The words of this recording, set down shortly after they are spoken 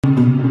Take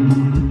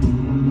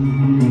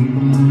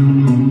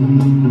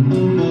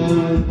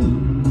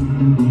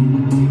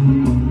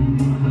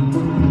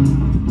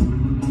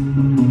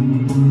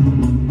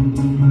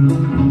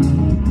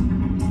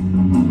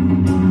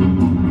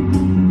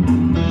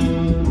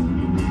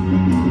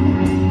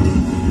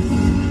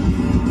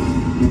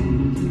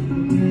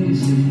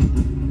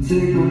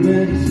my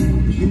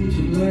medicine, treat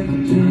you like a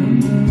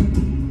gentleman.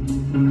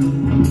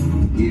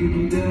 You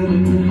gotta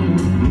run,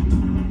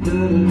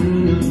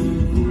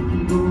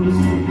 I'm gonna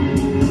stay.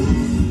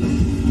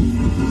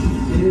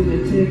 Yeah,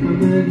 take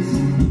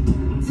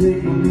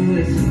my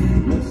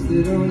medicine, rest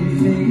it on your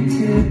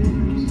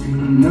fingertips.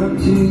 And up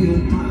to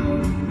your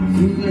power,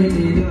 feeling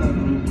it up,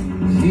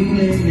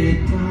 feeling it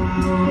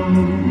down.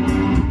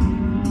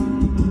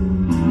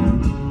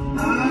 I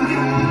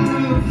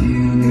have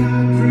you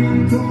got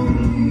drunk on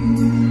you.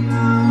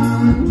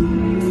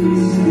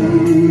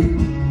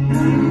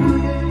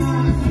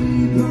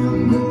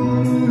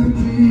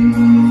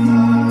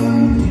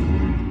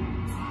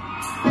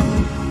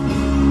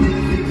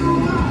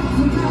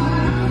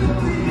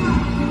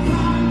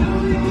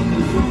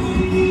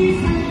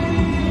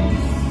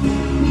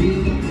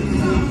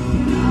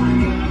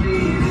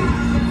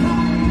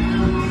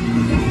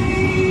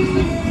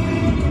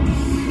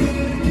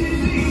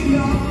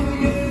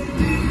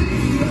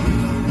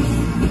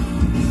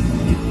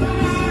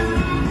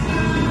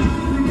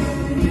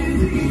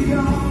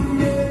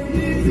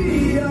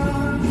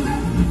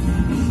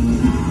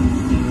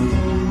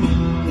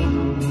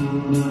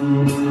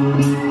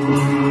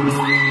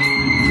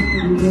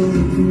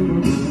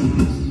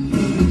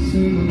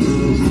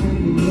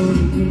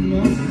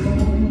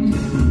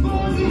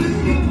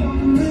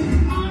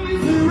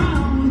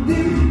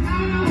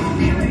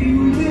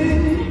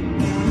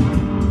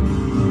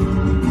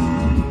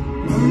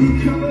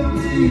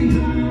 Coming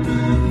down, I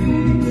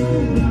feel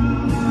good.